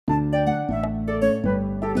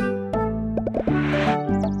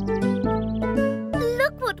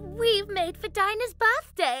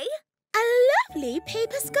lovely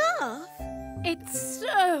paper scarf. It's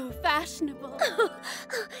so fashionable.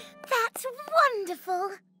 That's wonderful.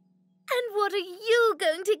 And what are you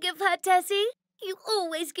going to give her, Tessie? You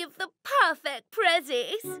always give the perfect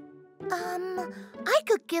prezzies. I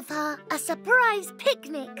could give her a surprise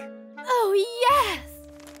picnic. Oh, yes!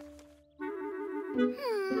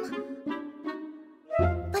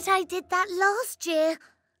 But I did that last year.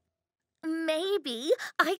 Maybe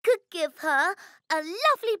I could give her a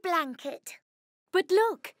lovely blanket. But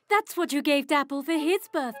look, that's what you gave Dapple for his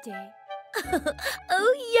birthday.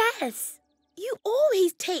 Oh, yes. You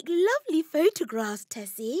always take lovely photographs,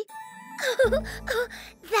 Tessie.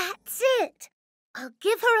 That's it. I'll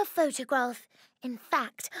give her a photograph. In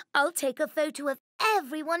fact, I'll take a photo of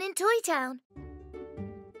everyone in Toytown.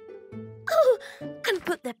 Oh, and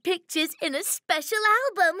put the pictures in a special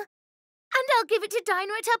album. And I'll give it to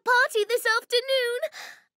Dinah at her party this afternoon.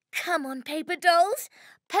 Come on, paper dolls.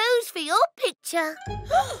 Pose for your picture.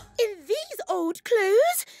 In these old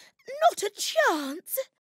clothes? Not a chance.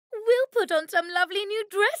 We'll put on some lovely new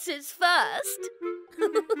dresses first.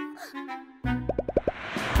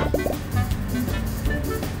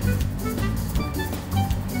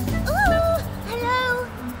 Ooh, hello.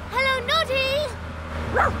 Hello, Noddy.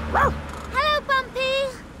 Hello, Bumpy.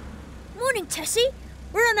 Morning, Tessie.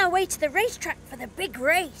 We're on our way to the racetrack for the big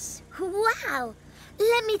race. Wow.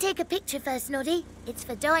 Let me take a picture first, Noddy. It's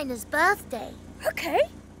for Dinah's birthday. OK.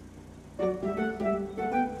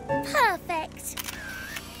 Perfect.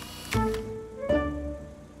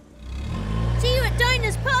 See you at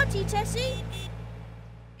Dinah's party, Tessie.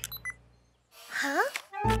 Huh?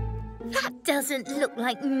 That doesn't look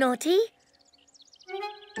like Noddy.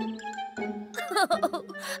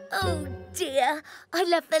 Oh dear. I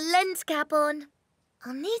left the lens cap on.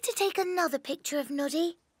 I'll need to take another picture of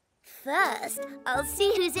Noddy. First, I'll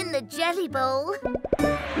see who's in the jelly bowl.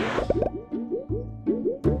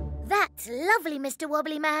 That's lovely, Mr.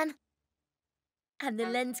 Wobbly Man. And the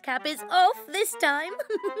lens cap is off this time.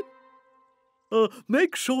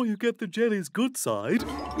 Make sure you get the jelly's good side.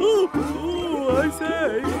 Oh, I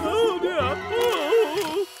say. Oh, dear.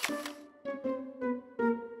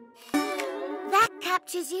 Oh. That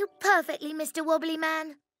captures you perfectly, Mr. Wobbly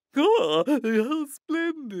Man. Oh, how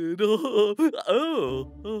splendid. Oh,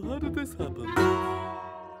 how did this happen?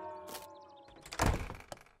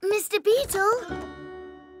 Mr. Beetle,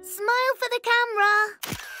 smile for the camera.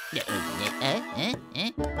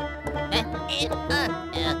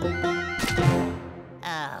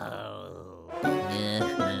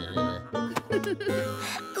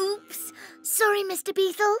 Oops. Sorry, Mr.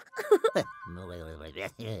 Beetle.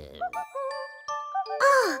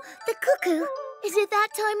 Ah, the cuckoo. Is it that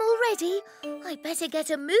time already? I better get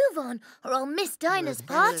a move on, or I'll miss Dinah's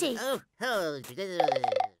party.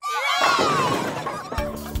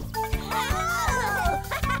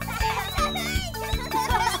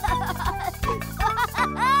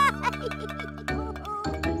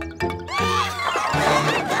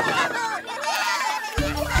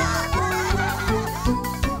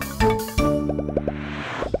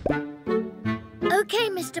 OK,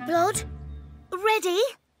 Mr. Plod. Ready?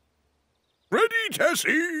 Ready,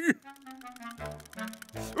 Tessie?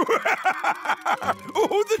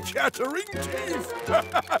 Oh, the chattering teeth!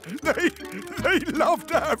 They love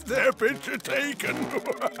to have their picture taken.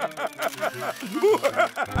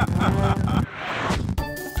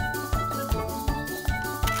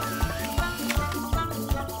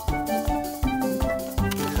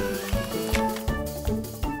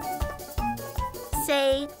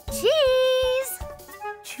 Say cheese!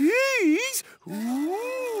 Cheese?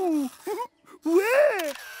 Ooh!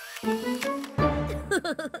 Where?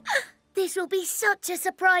 This will be such a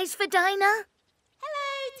surprise for Dinah.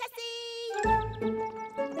 Hello, Tessie!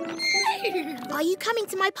 Are you coming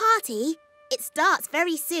to my party? It starts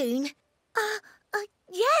very soon.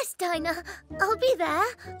 Yes, Dinah. I'll be there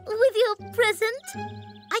with your present.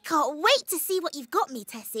 I can't wait to see what you've got me,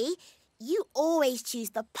 Tessie. You always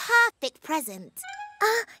choose the perfect present.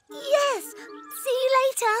 Yes. See you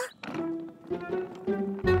later.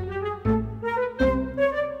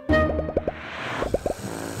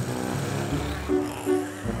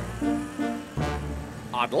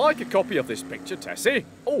 I'd like a copy of this picture, Tessie.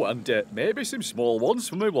 Oh, and maybe some small ones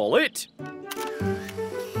for my wallet.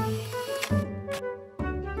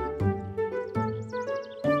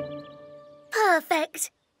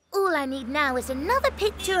 Perfect. All I need now is another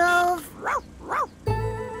picture of...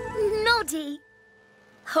 Noddy.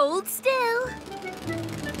 Hold still.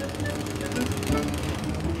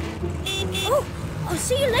 Oh, I'll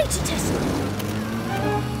see you later, Tessie.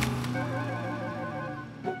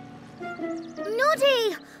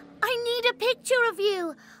 Noddy, I need a picture of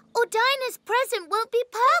you. or Dinah's present won't be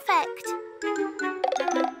perfect.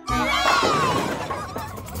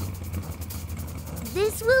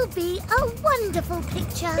 This will be a wonderful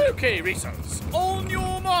picture. OK, racers, on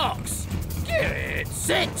your marks. Get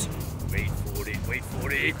set. Wait for it, wait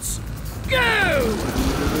for it. Go!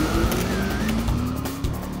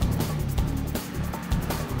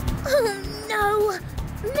 Oh, no!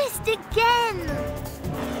 Missed again!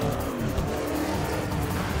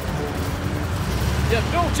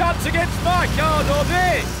 You've no chance against my car,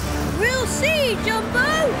 Noddy. We'll see,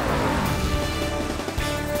 Jumbo!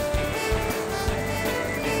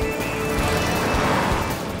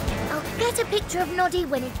 I'll get a picture of Noddy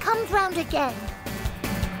when it comes round again.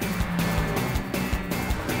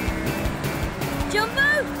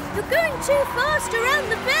 Jumbo, you're going too fast around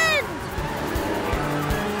the bend!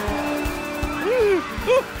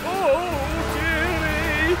 Oh,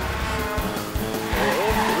 dearie!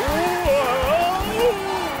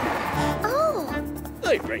 Oh,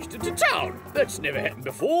 They've raced into town. That's never happened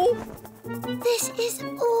before. this is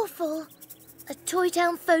awful. A Toy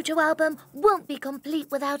Town photo album won't be complete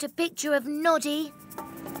without a picture of Noddy.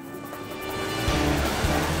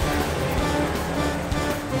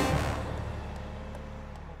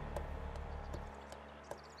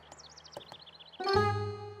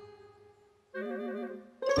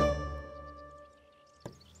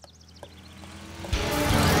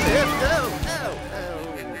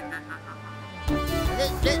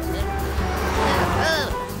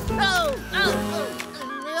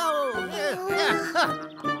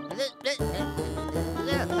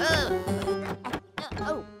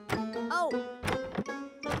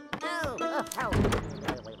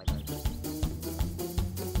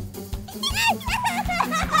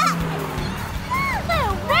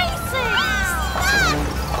 They're racing!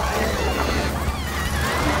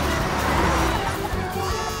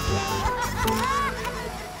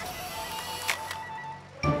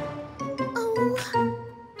 Oh,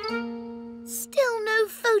 still no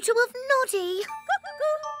photo of Noddy.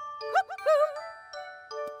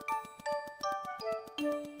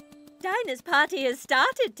 Dinah's party has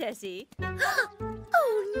started, Tessie.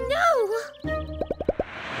 Oh, no!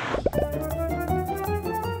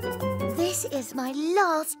 This is my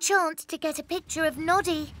last chance to get a picture of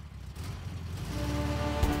Noddy.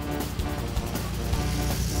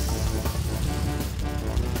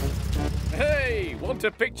 Hey, want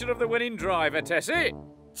a picture of the winning driver, Tessie?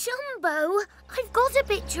 Jumbo, I've got a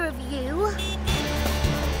picture of you.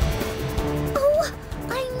 Oh,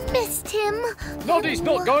 I missed him. Noddy's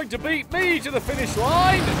not going to beat me to the finish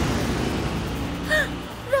line.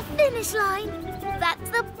 The finish line. That's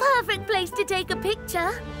the perfect place to take a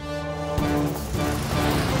picture.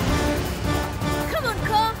 Come on,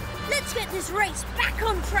 car. Let's get this race back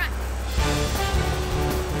on track.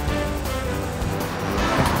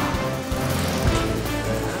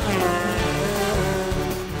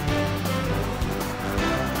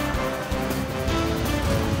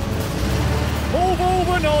 Move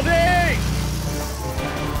over, Noddy!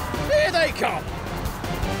 Here they come!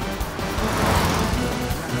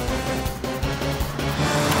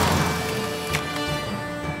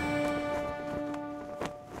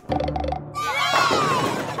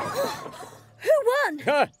 Who won?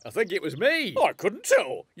 I think it was me. I couldn't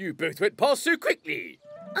tell. You both went past so quickly.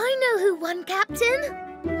 I know who won, Captain.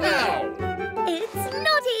 How? It's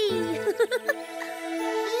Noddy.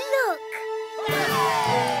 Look.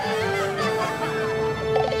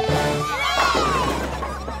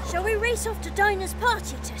 Shall we race off to Dinah's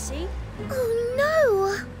party, Tessie? Oh,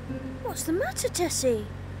 no. What's the matter, Tessie?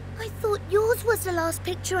 I thought yours was the last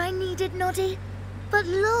picture I needed, Noddy. But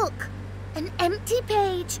look, an empty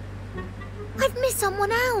page. I've missed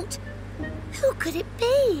someone out. Who could it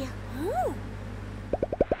be? Oh.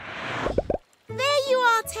 There you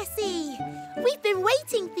are, Tessie. We've been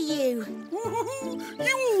waiting for you.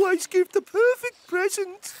 You always give the perfect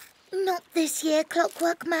present. Not this year,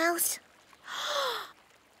 Clockwork Mouse.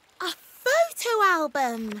 A photo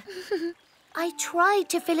album. I tried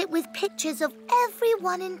to fill it with pictures of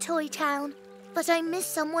everyone in Toy Town, but I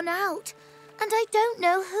missed someone out, and I don't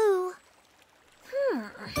know who.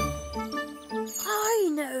 I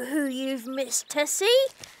know who you've missed, Tessie.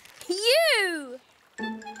 You!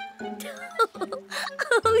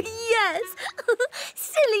 Oh, yes!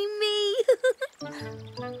 Silly me!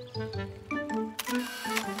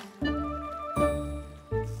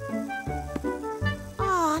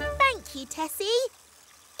 Oh, thank you, Tessie.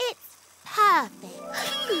 It's perfect.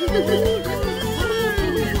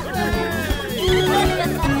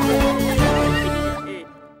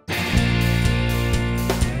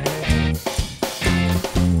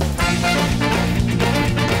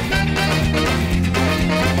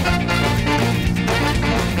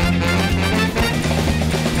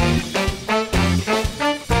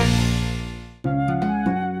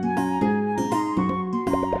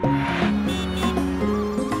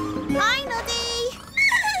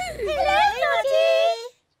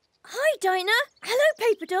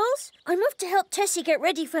 Tessie get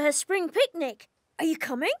ready for her spring picnic. Are you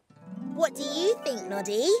coming? What do you think,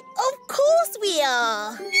 Noddy? Of course we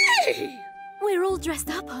are! Hey! We're all dressed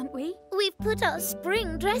up, aren't we? We've put our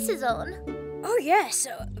spring dresses on. Oh, yes.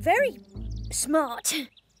 Very smart.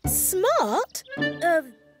 Smart?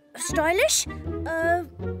 Stylish?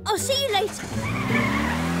 I'll see you later.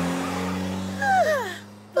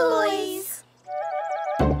 Boys.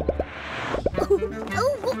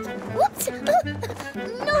 Whoops.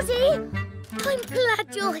 Noddy, I'm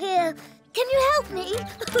glad you're here. Can you help me?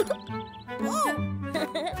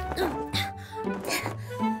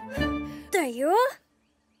 There you are.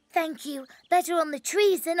 Thank you. Better on the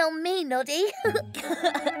trees than on me, Noddy.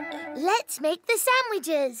 Let's make the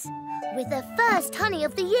sandwiches with the first honey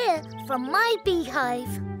of the year from my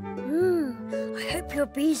beehive. I hope your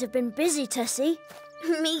bees have been busy, Tessie.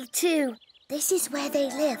 Me too. This is where they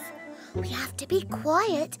live. We have to be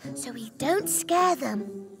quiet so we don't scare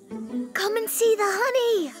them. Come and see the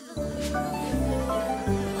honey.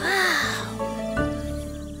 Wow.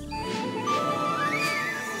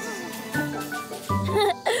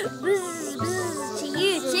 Bzz, bzz, to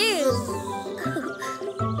you too.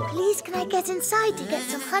 Please, can I get inside to get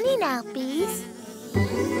some honey now, bees?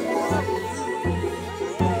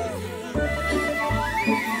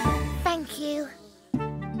 Thank you.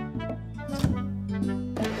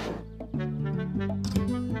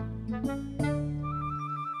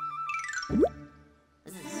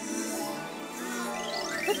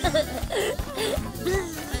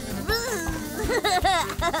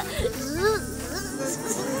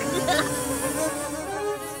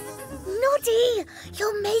 Noddy,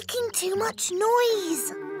 you're making too much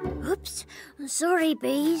noise. Oops. I'm sorry,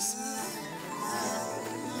 bees.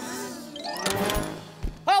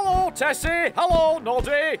 Hello, Tessie. Hello,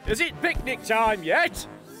 Noddy. Is it picnic time yet?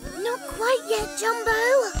 Not quite yet, Jumbo.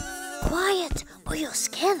 Quiet, or you'll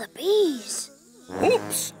scare the bees.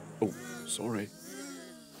 Oops. Oh, sorry.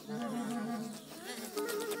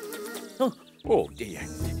 Oh dear.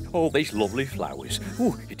 All these lovely flowers.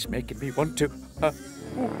 Oh, it's making me want to...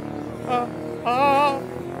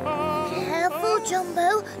 Careful,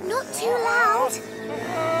 Jumbo. Not too loud.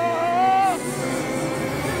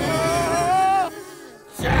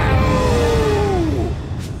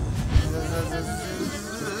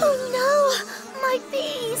 Oh no! My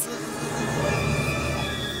bees!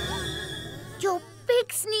 Your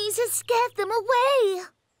big sneeze has scared them away.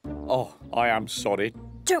 Oh, I am sorry.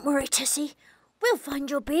 Don't worry, Tessie. We'll find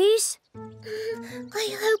your bees.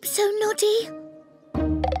 I hope so, Noddy.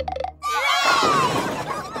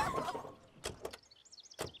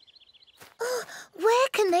 Oh, where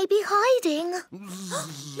can they be hiding?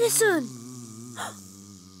 Listen.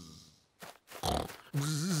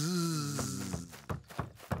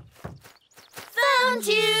 Found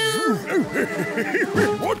you!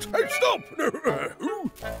 What? Hey, stop!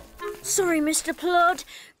 Sorry, Mr. Plod.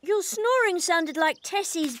 Your snoring sounded like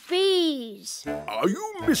Tessie's bees. Are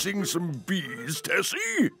you missing some bees,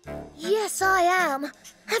 Tessie? Yes, I am.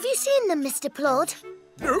 Have you seen them, Mr. Plod?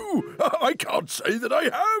 No, I can't say that I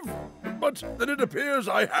have. But then it appears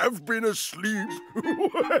I have been asleep.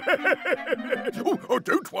 Oh,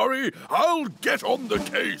 don't worry. I'll get on the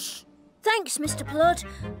case. Thanks, Mr. Plod.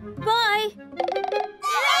 Bye.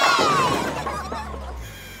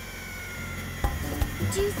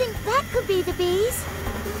 Do you think that could be the bees?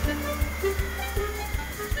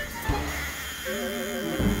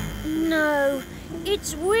 No,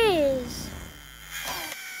 it's Whiz.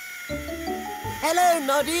 Hello,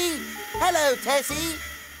 Noddy. Hello, Tessie.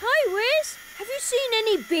 Hi, Whiz. Have you seen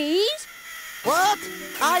any bees? What?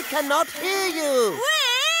 I cannot hear you.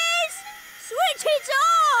 Whiz! Switch it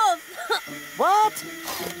off! What?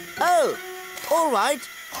 Oh, all right.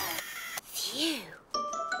 Phew.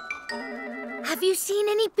 Have you seen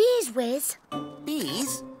any bees, Whiz?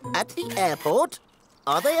 Bees? At the airport?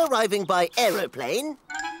 Are they arriving by aeroplane?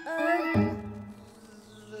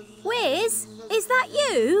 Whiz, is that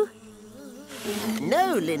you?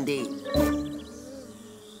 No, Lindy.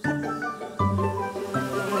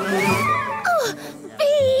 Oh,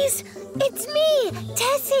 bees! It's me,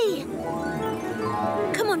 Tessie.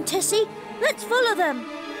 Come on, Tessie. Let's follow them.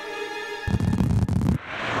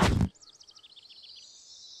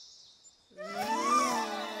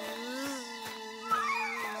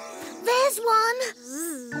 There's one.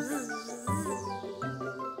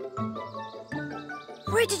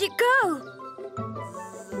 Where did it go?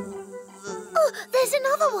 Oh, there's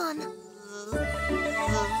another one.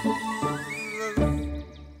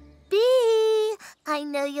 Bee, I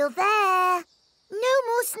know you're there. No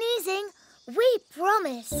more sneezing. We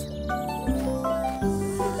promise.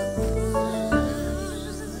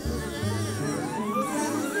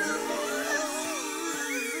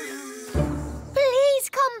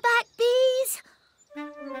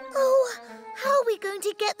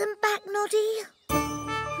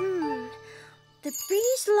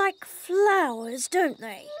 like flowers, don't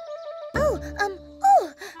they?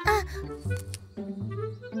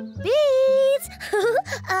 Bees!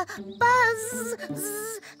 Buzz!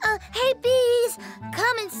 Hey, bees!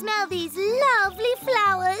 Come and smell these lovely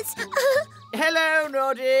flowers. Hello,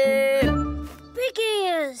 Noddy. Big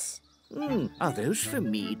ears. Are those for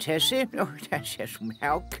me, Tessie? Oh, that's just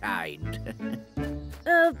how kind.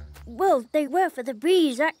 Well, they were for the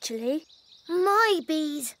bees, actually. My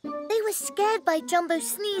bees. They were scared by Jumbo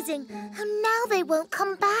sneezing, and now they won't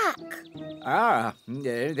come back.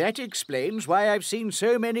 That explains why I've seen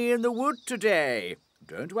so many in the wood today.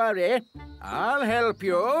 Don't worry, I'll help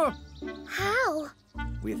you. How?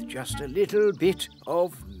 With just a little bit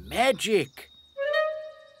of magic.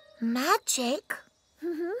 Magic?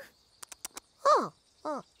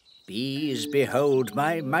 Bees, behold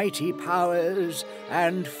my mighty powers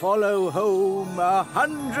and follow home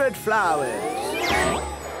 100 flowers.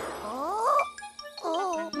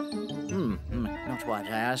 Not what I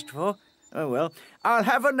asked for. Oh, well, I'll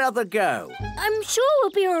have another go. I'm sure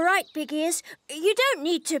we'll be all right, Big Ears. You don't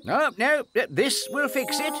need to... No, this will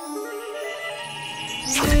fix it.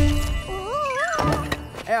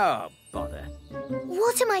 Oh, bother.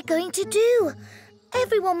 What am I going to do?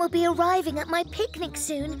 Everyone will be arriving at my picnic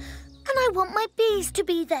soon, and I want my bees to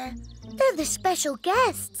be there. They're the special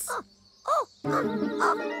guests.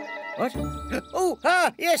 What?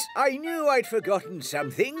 Yes, I knew I'd forgotten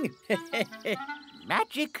something.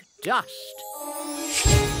 Magic dust.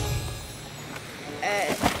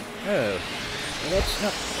 That's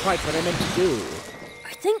not quite what I meant to do.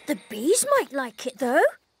 I think the bees might like it, though.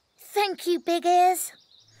 Thank you, Big Ears.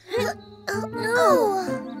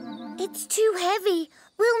 It's too heavy.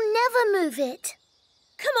 We'll never move it.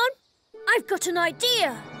 Come on, I've got an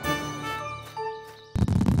idea.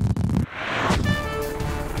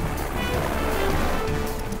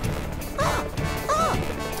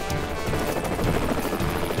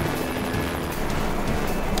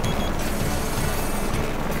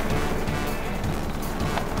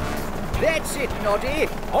 That's it, Noddy.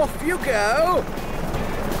 Off you go.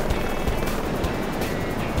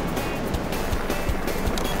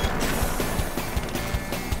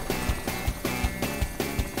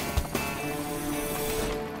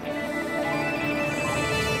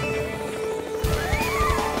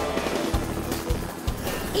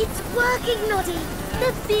 It's working, Noddy.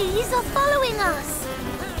 The bees are following us.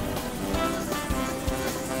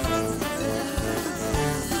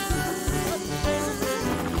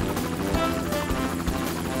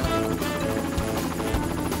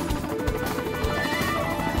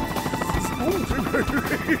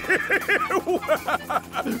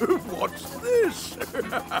 What's this?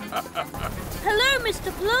 Hello,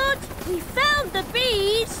 Mr. Plod. We found the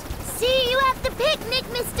bees. See you at the picnic,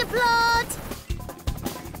 Mr. Plod.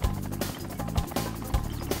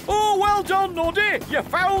 Oh, well done, Noddy. You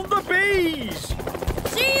found the bees.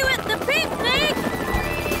 See you at the picnic.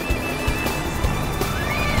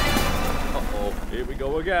 Uh-oh, here we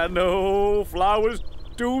go again. Oh, flowers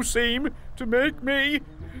do seem to make me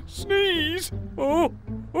sneeze. Oh,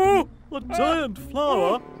 a giant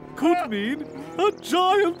flower could mean a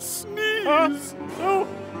giant sneeze. Oh,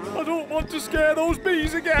 I don't want to scare those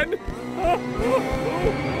bees again.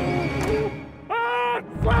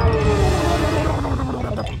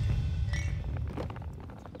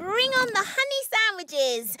 Bring on the honey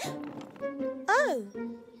sandwiches. Oh,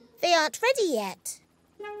 they aren't ready yet.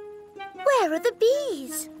 Where are the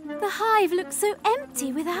bees? The hive looks so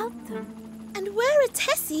empty without them. And where are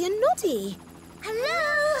Tessie and Noddy?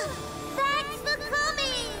 Hello. Thanks for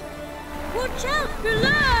coming. Watch out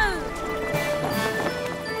below.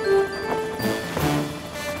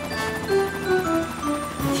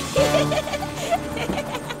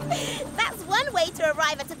 That's one way to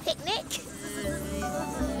arrive at a picnic.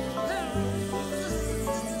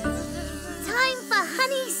 Time for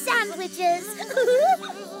honey sandwiches.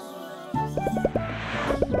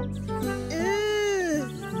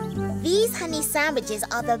 These honey sandwiches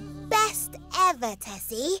are the best ever,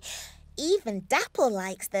 Tessie. Even Dapple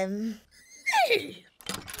likes them.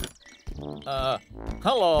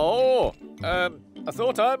 Hello. I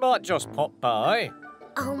thought I might just pop by.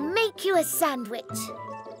 I'll make you a sandwich.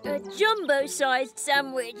 A jumbo-sized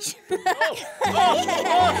sandwich.